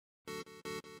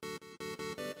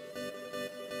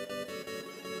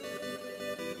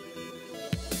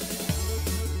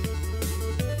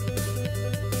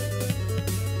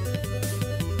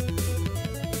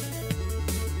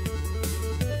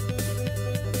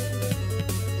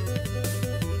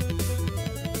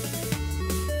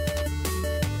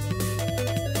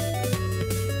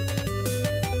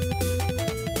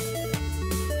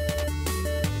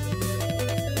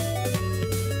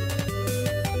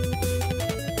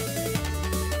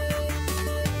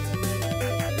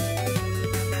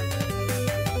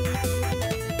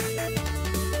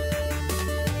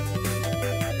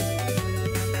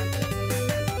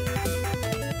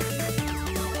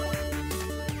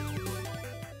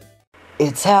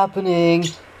It's happening!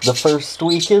 The first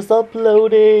week is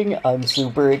uploading! I'm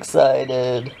super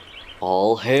excited.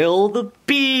 All hail the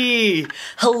bee!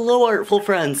 Hello artful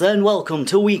friends and welcome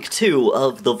to week 2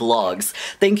 of the vlogs.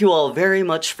 Thank you all very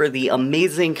much for the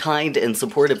amazing, kind, and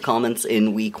supportive comments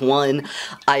in week 1.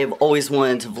 I have always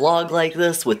wanted to vlog like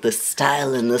this with this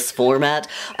style and this format.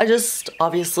 I just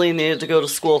obviously needed to go to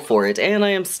school for it, and I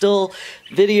am still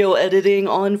video editing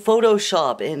on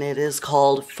Photoshop, and it is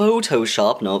called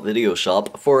Photoshop, not Video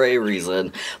Shop, for a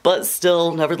reason. But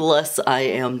still, nevertheless, I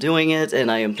am doing it,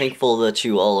 and I am thankful that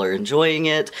you all are enjoying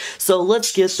it. So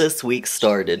let's get this week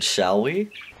started, shall we?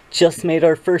 Just made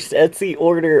our first Etsy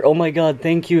order. Oh my god,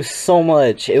 thank you so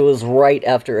much. It was right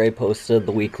after I posted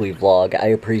the weekly vlog. I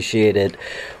appreciate it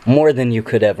more than you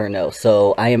could ever know.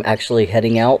 So I am actually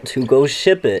heading out to go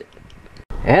ship it.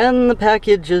 And the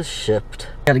package is shipped.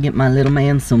 Gotta get my little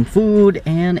man some food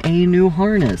and a new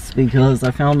harness because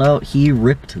I found out he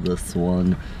ripped this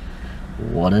one.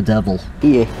 What a devil.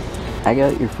 Yeah, I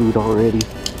got your food already.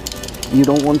 You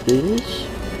don't want this?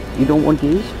 You don't want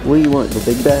this? What do you want? The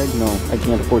big bag? No, I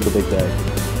can't afford the big bag.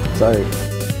 Sorry.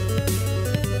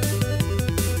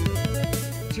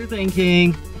 What you're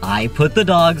thinking? I put the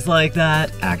dogs like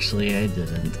that. Actually, I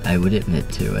didn't. I would admit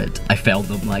to it. I found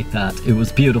them like that. It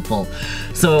was beautiful.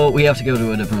 So we have to go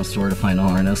to a different store to find a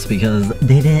harness because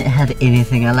they didn't have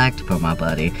anything I liked for my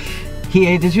buddy.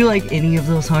 Hiei, did you like any of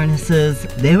those harnesses?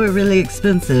 They were really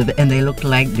expensive and they looked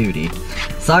like duty.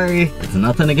 Sorry, it's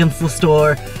nothing against the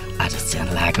store. I just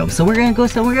didn't like them. So we're gonna go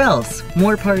somewhere else.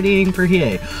 More partying for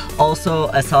Hiei. Also,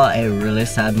 I saw a really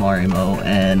sad Marimo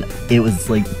and it was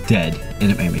like dead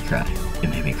and it made me cry. It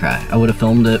made me cry. I would have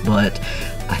filmed it, but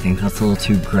I think that's a little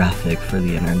too graphic for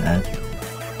the internet.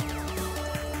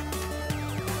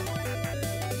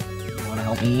 You wanna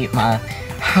help me eat my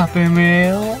Happy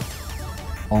Meal?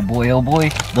 Oh boy,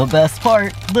 the best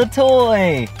part, the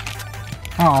toy!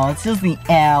 Oh, it's just the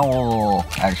owl.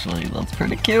 Actually, that's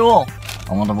pretty cool.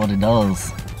 I wonder what it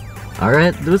does.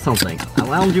 Alright, do something. I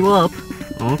wound you up.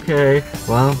 Okay,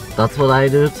 well, that's what I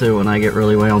do too when I get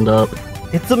really wound up.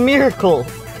 It's a miracle!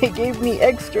 They gave me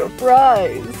extra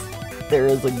fries! There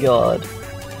is a god.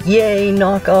 Yay,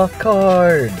 knockoff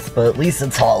cards! But at least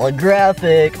it's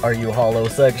holographic! Are you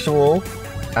holosexual?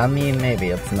 I mean, maybe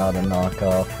it's not a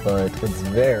knockoff, but it's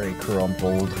very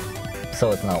crumpled.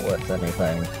 So it's not worth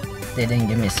anything. They didn't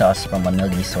give me sauce from a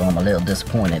nuggie, so I'm a little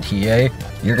disappointed, Hiei.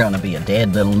 You're gonna be a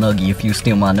dead little nuggie if you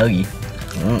steal my nuggie.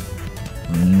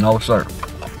 No, sir.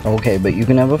 Okay, but you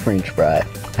can have a french fry.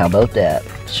 How about that?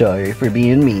 Sorry for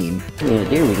being mean. Yeah,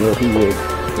 there we go,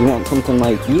 Hiei. You want something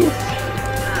like this?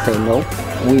 Say no.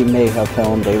 We may have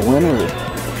found a winner.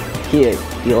 Hiei,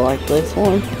 you like this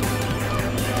one?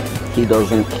 He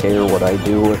doesn't care what I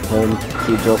do with him.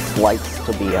 He just likes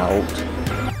to be out.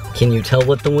 Can you tell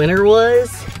what the winner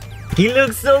was? He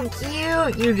looks so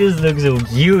cute! You just look so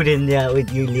cute in that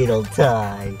with your little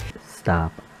tie.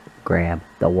 Stop. Grab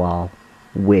the wall.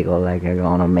 Wiggle like you're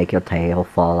gonna make your tail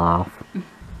fall off.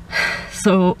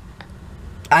 So,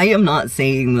 I am not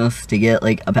saying this to get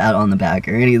like a pat on the back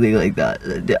or anything like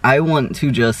that. I want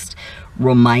to just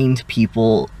remind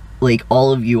people, like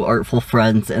all of you artful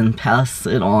friends, and pass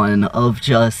it on of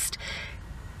just,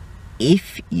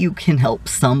 if you can help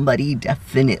somebody,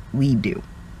 definitely do.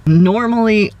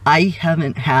 Normally, I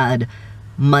haven't had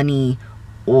money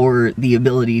or the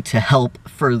ability to help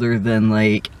further than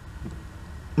like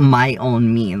my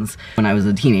own means. When I was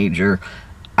a teenager,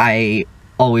 I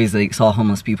always like saw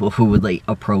homeless people who would like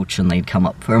approach and they'd come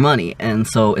up for money. And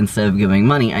so instead of giving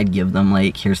money, I'd give them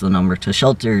like, here's the number to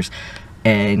shelters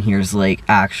and here's like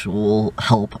actual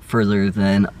help further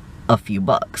than a few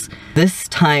bucks. This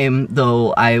time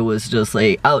though, I was just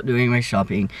like out doing my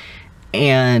shopping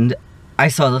and I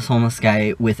saw this homeless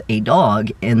guy with a dog,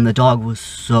 and the dog was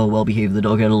so well behaved. The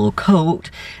dog had a little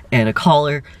coat and a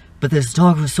collar, but this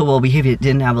dog was so well behaved it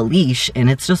didn't have a leash,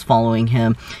 and it's just following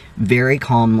him very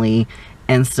calmly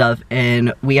and stuff.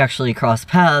 And we actually crossed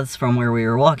paths from where we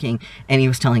were walking, and he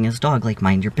was telling his dog like,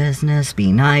 mind your business,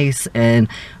 be nice. And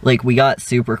like we got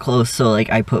super close, so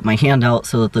like I put my hand out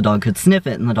so that the dog could sniff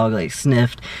it, and the dog like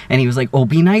sniffed, and he was like, oh,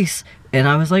 be nice. And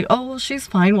I was like, oh, well, she's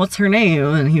fine. What's her name?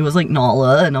 And he was like,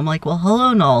 Nala. And I'm like, well,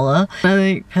 hello, Nala. And I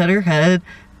like, pet her head.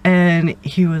 And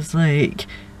he was like,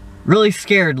 really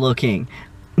scared looking.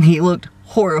 He looked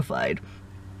horrified.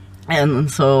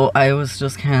 And so I was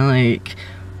just kind of like,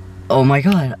 oh my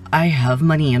god, I have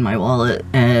money in my wallet.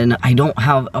 And I don't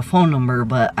have a phone number,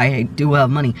 but I do have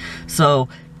money. So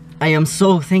I am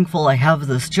so thankful I have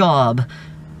this job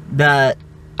that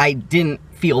I didn't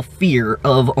feel fear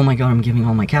of, oh my god, I'm giving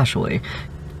all my cash away.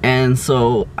 And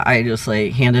so I just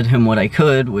like handed him what I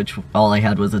could, which all I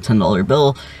had was a $10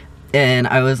 bill. And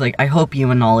I was like, I hope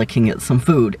you and Nala can get some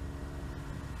food.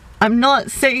 I'm not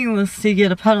saying this to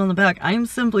get a pat on the back. I'm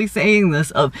simply saying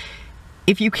this of,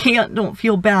 if you can't, don't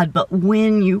feel bad. But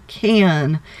when you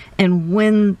can, and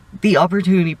when the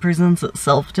opportunity presents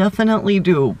itself, definitely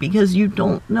do. Because you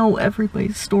don't know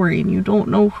everybody's story, and you don't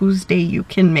know whose day you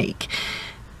can make.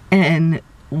 And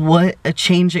what a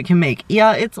change it can make.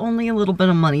 Yeah, it's only a little bit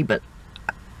of money, but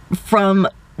from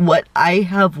what I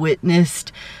have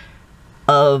witnessed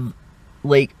of,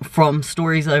 like, from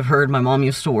stories I've heard, my mom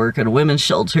used to work at a women's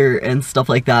shelter and stuff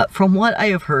like that. From what I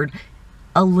have heard,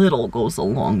 a little goes a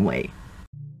long way.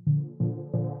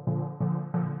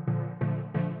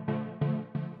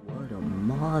 What a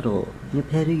model.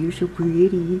 Nepeta, you're so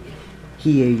pretty.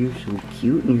 Hiei, you're so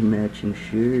cute in your matching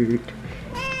shirt.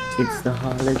 It's the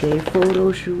holiday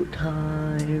photo shoot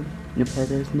time.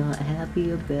 Nepeta's not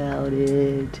happy about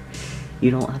it. You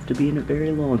don't have to be in it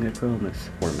very long, I promise.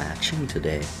 We're matching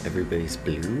today. Everybody's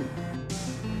blue.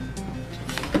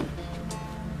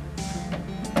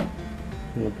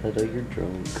 Nepeta, you're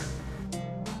drunk.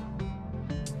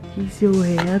 He's so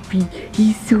happy.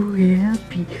 He's so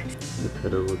happy.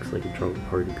 Nepeta looks like a drunk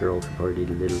party girl who partied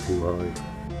a little too hard.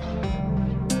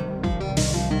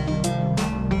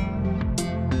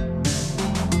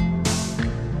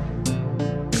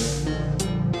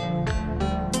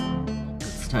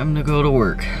 Time to go to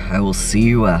work. I will see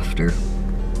you after.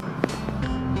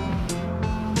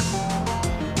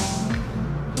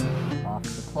 Off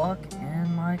the clock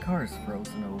and my car's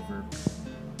frozen over.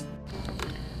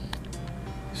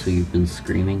 So you've been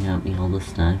screaming at me all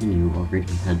this time and you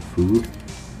already had food?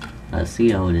 I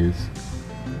see how it is.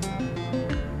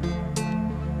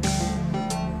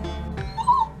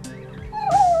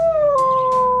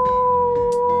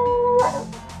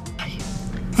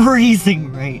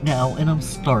 Freezing right now and I'm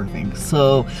starving,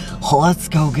 so let's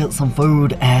go get some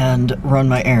food and run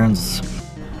my errands.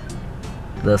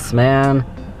 This man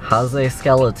has a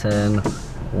skeleton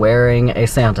wearing a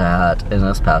Santa hat in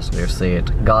his passenger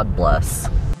seat. God bless.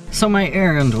 So my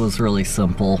errand was really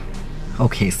simple.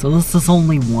 Okay, so this is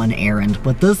only one errand,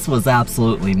 but this was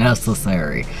absolutely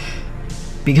necessary.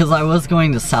 Because I was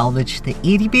going to salvage the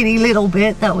itty bitty little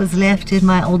bit that was left in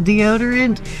my old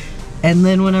deodorant. And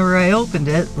then whenever I opened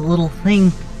it, the little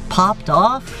thing popped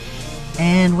off,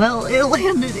 and well, it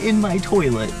landed in my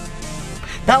toilet.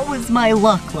 That was my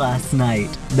luck last night.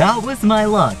 That was my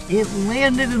luck. It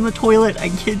landed in the toilet, I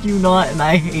kid you not, and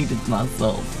I hated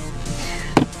myself.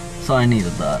 So I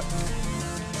needed that.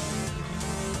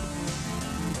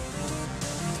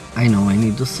 I know I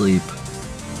need to sleep,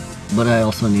 but I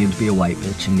also need to be a white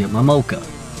bitch and get my mocha.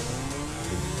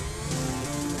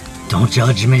 Don't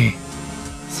judge me.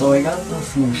 So I got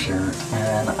this new shirt,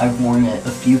 and I've worn it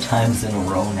a few times in a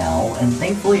row now, and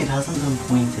thankfully it hasn't been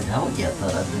pointed out yet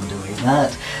that I've been doing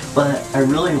that, but I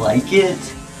really like it,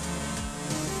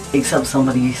 except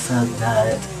somebody said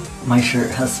that my shirt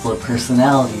has split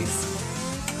personalities,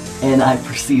 and I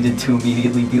proceeded to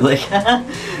immediately be like,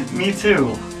 me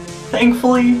too.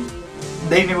 Thankfully,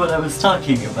 they knew what I was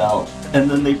talking about, and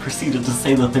then they proceeded to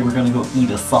say that they were gonna go eat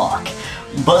a sock.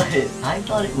 But I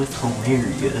thought it was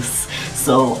hilarious,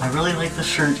 so I really like the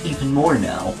shirt even more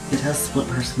now. It has split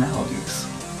personalities.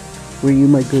 Were you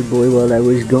my good boy while I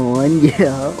was gone?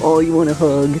 Yeah. Oh, you want a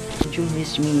hug? Did you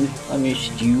miss me? I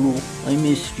missed you. I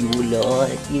missed you a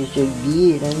lot. Yes, I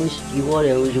did. I missed you while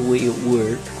I was away at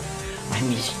work. I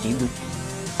missed you.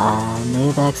 I may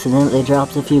have accidentally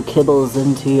dropped a few kibbles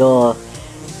into your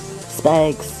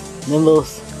spags,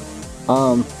 Nimbles.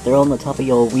 They're on the top of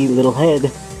your wee little head.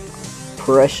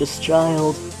 Precious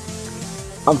child.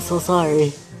 I'm so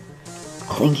sorry.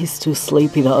 I think he's too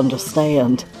sleepy to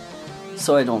understand.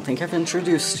 So I don't think I've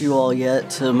introduced you all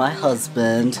yet to my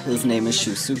husband. His name is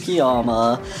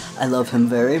Shusukiyama. I love him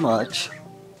very much.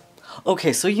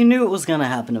 Okay, so you knew it was gonna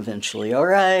happen eventually,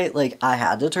 alright? Like, I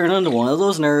had to turn into one of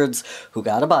those nerds who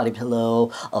got a body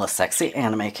pillow of a sexy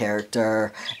anime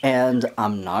character, and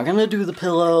I'm not gonna do the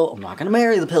pillow, I'm not gonna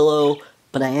marry the pillow,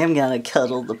 but I am gonna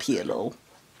cuddle the pillow.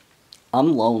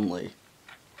 I'm lonely.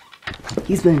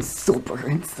 He's been super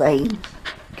insane,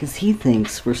 because he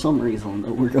thinks, for some reason,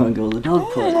 that we're gonna go to the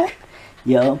dog park.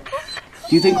 Yeah?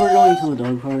 Do you think we're going to the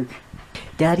dog park?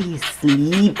 Daddy is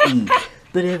sleepy.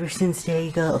 But ever since Daddy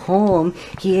got home,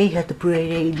 he had the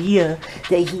bright idea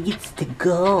that he gets to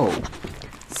go.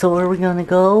 So are we gonna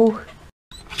go?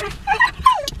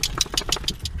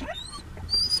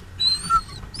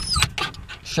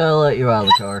 Should I let you out of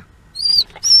the car?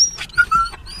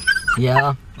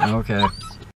 Yeah? Okay.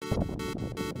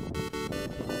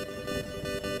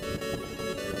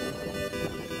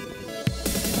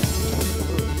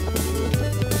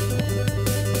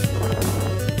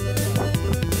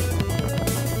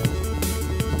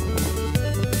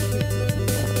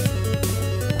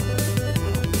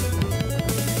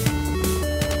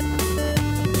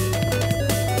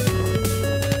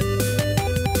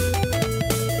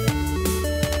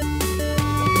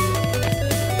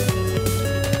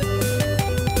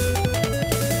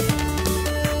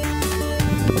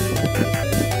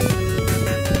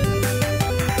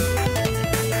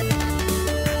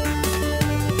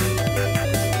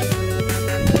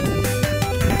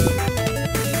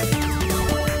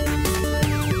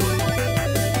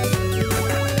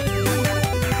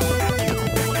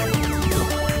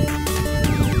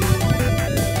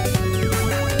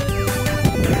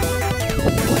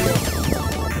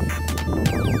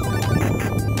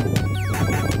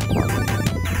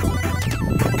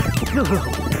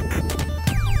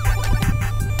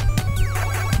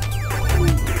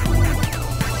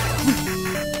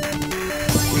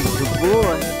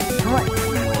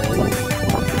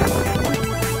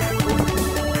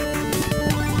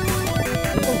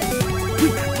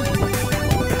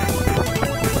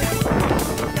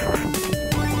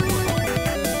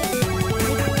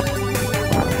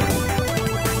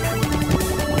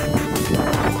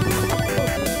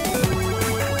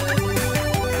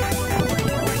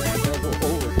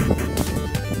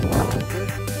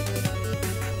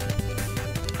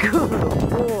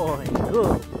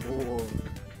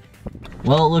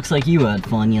 Well, it looks like you had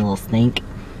fun, you little stink.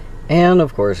 And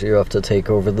of course you have to take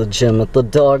over the gym at the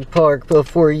dog park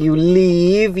before you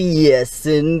leave. Yes,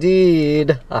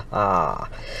 indeed. Haha.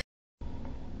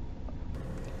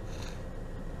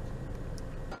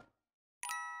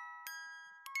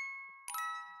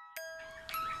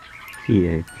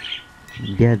 Here,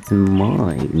 that's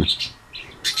mine.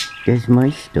 That's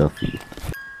my stuffy.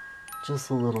 Just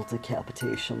a little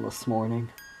decapitation this morning.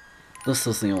 This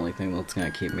is the only thing that's gonna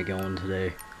keep me going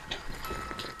today.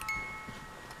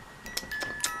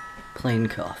 Plain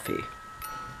coffee.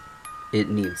 It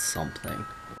needs something.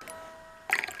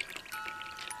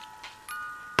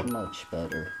 Much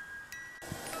better.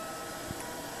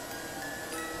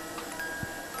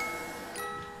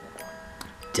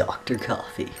 Dr.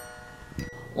 Coffee.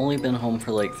 Only been home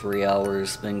for like 3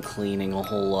 hours, been cleaning a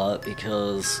whole lot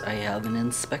because I have an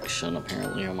inspection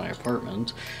apparently on my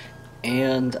apartment.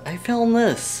 And I found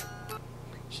this.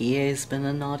 Hiei's been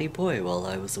a naughty boy while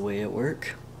I was away at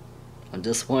work. I'm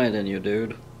disappointed in you,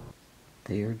 dude.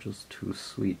 They are just too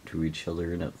sweet to each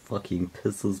other and it fucking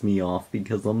pisses me off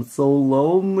because I'm so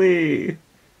lonely.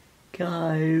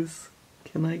 Guys,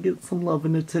 can I get some love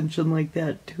and attention like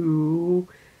that too?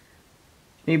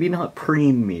 Maybe not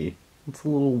preen me. It's a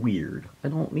little weird. I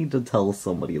don't need to tell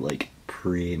somebody like,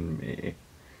 preen me.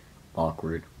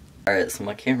 Awkward. Alright, so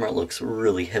my camera looks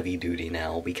really heavy duty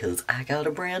now because I got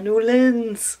a brand new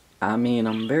lens! I mean,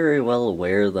 I'm very well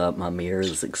aware that my mirror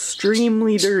is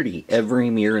extremely dirty.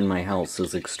 Every mirror in my house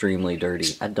is extremely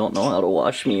dirty. I don't know how to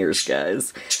wash mirrors,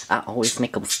 guys. I always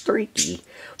make them streaky.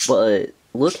 But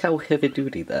look how heavy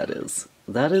duty that is.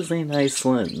 That is a nice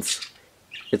lens.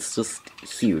 It's just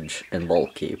huge and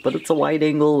bulky, but it's a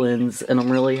wide-angle lens and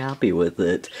I'm really happy with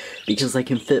it because I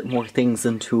can fit more things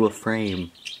into a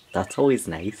frame. That's always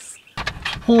nice.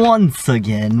 Once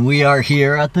again, we are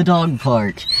here at the dog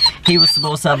park. He was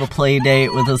supposed to have a play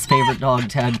date with his favorite dog,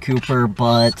 Tad Cooper,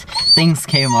 but things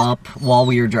came up while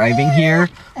we were driving here.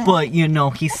 But, you know,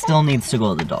 he still needs to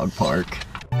go to the dog park.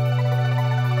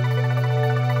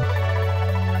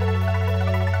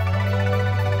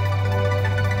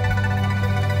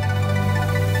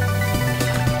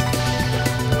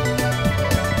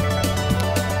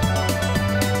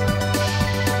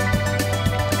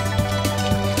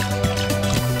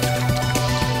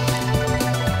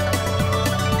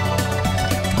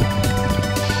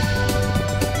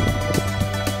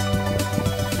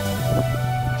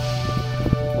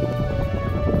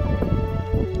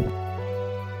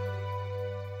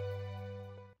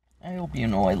 I hope you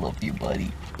know I love you,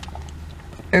 buddy.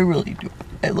 I really do.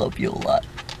 I love you a lot.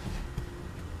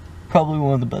 Probably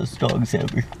one of the best dogs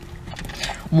ever.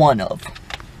 One of.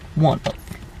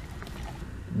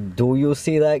 Do you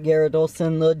see that Gyarados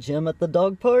in the gym at the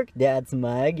dog park? That's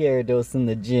my Gyarados in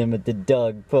the gym at the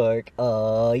dog park.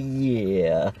 Oh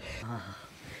yeah.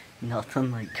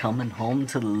 Nothing like coming home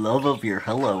to the love of your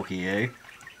hello, Hiei.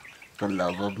 The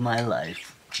love of my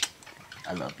life.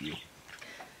 I love you.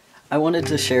 I wanted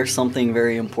to share something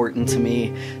very important to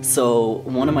me. So,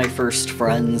 one of my first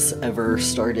friends ever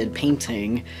started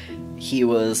painting. He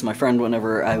was my friend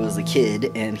whenever I was a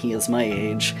kid, and he is my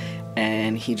age,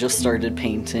 and he just started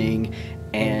painting,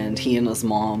 and he and his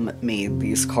mom made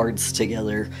these cards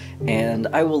together, and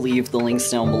I will leave the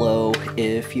links down below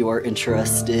if you are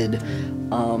interested.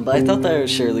 But I thought that I would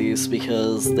share these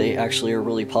because they actually are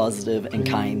really positive and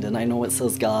kind, and I know it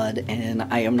says God, and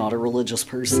I am not a religious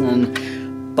person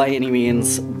by any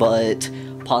means, but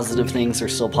positive things are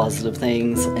still positive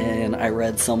things, and I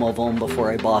read some of them before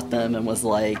I bought them and was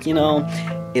like, you know,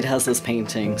 it has his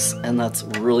paintings, and that's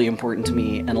really important to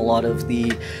me, and a lot of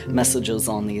the messages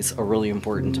on these are really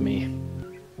important to me.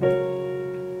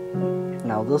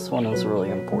 Now this one is really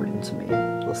important to me.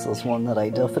 This is one that I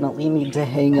definitely need to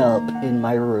hang up in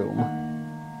my room.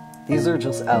 These are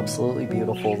just absolutely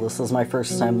beautiful. This is my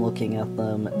first time looking at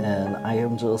them, and I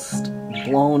am just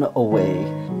blown away.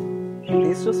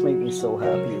 These just make me so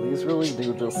happy. These really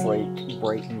do just, like,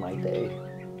 brighten my day.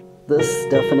 This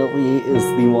definitely is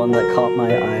the one that caught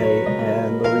my eye,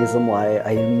 and the reason why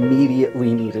I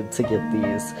immediately needed to get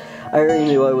these. I already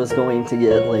knew I was going to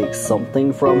get, like,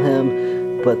 something from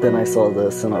him, But then I saw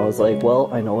this and I was like, well,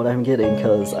 I know what I'm getting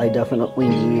because I definitely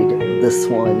need this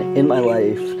one in my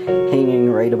life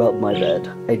hanging right above my bed.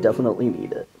 I definitely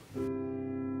need it.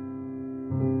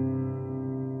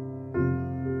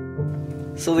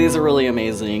 So these are really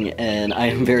amazing, and I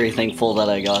am very thankful that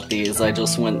I got these. I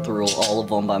just went through all of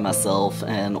them by myself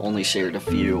and only shared a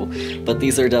few. But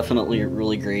these are definitely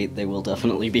really great. They will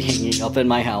definitely be hanging up in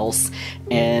my house.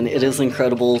 And it is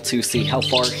incredible to see how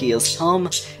far he has come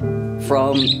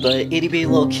from the itty-bitty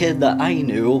little kid that I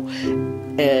knew.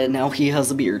 And now he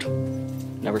has a beard.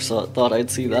 Never thought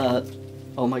I'd see that.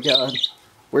 Oh my god.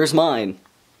 Where's mine?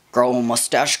 Grow,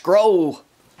 mustache, grow!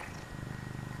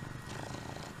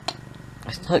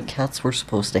 I thought cats were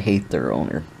supposed to hate their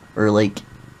owner, or like,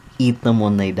 eat them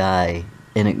when they die,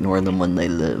 and ignore them when they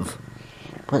live.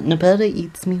 But Nepeta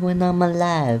eats me when I'm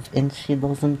alive, and she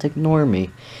doesn't ignore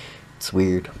me. It's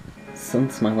weird.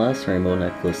 Since my last rainbow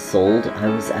necklace sold, I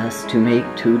was asked to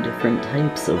make 2 different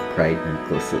types of pride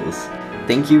necklaces.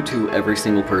 Thank you to every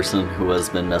single person who has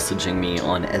been messaging me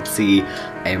on Etsy.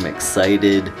 I am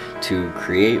excited to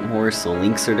create more, so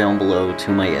links are down below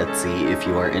to my Etsy if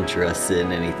you are interested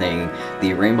in anything.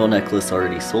 The rainbow necklace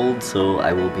already sold, so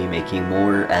I will be making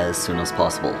more as soon as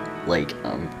possible. Like,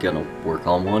 I'm gonna work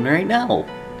on one right now.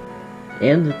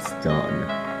 And it's done.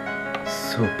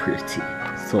 So pretty,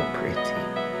 so pretty.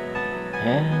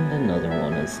 And another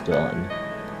one is done.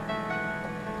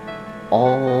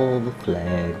 All the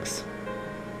flags.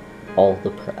 All the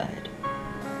pride.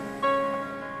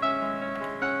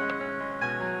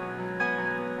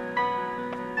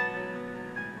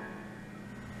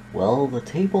 Well, the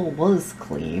table was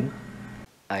clean.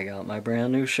 I got my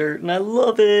brand new shirt and I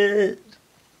love it!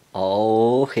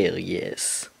 Oh, hell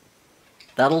yes.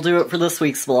 That'll do it for this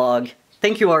week's vlog.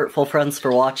 Thank you, artful friends,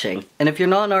 for watching. And if you're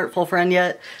not an artful friend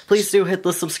yet, please do hit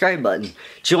the subscribe button.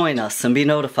 Join us and be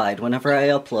notified whenever I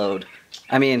upload.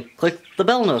 I mean, click the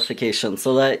bell notification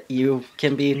so that you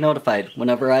can be notified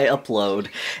whenever I upload.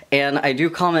 And I do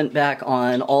comment back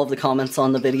on all of the comments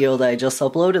on the video that I just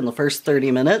uploaded in the first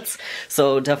 30 minutes.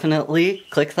 So definitely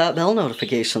click that bell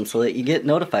notification so that you get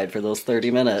notified for those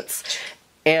 30 minutes.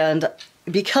 And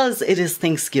because it is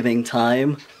Thanksgiving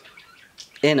time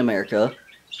in America,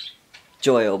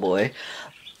 joy oh boy,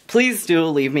 please do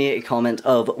leave me a comment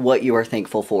of what you are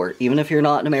thankful for. Even if you're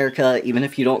not in America, even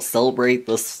if you don't celebrate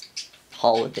this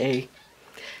holiday,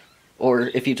 or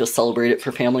if you just celebrate it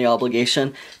for family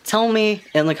obligation, tell me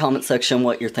in the comment section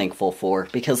what you're thankful for,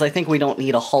 because I think we don't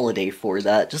need a holiday for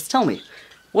that. Just tell me,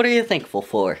 what are you thankful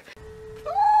for?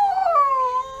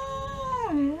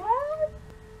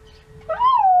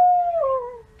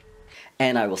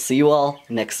 And I will see you all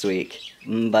next week.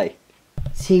 Bye.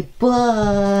 Say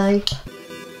bye!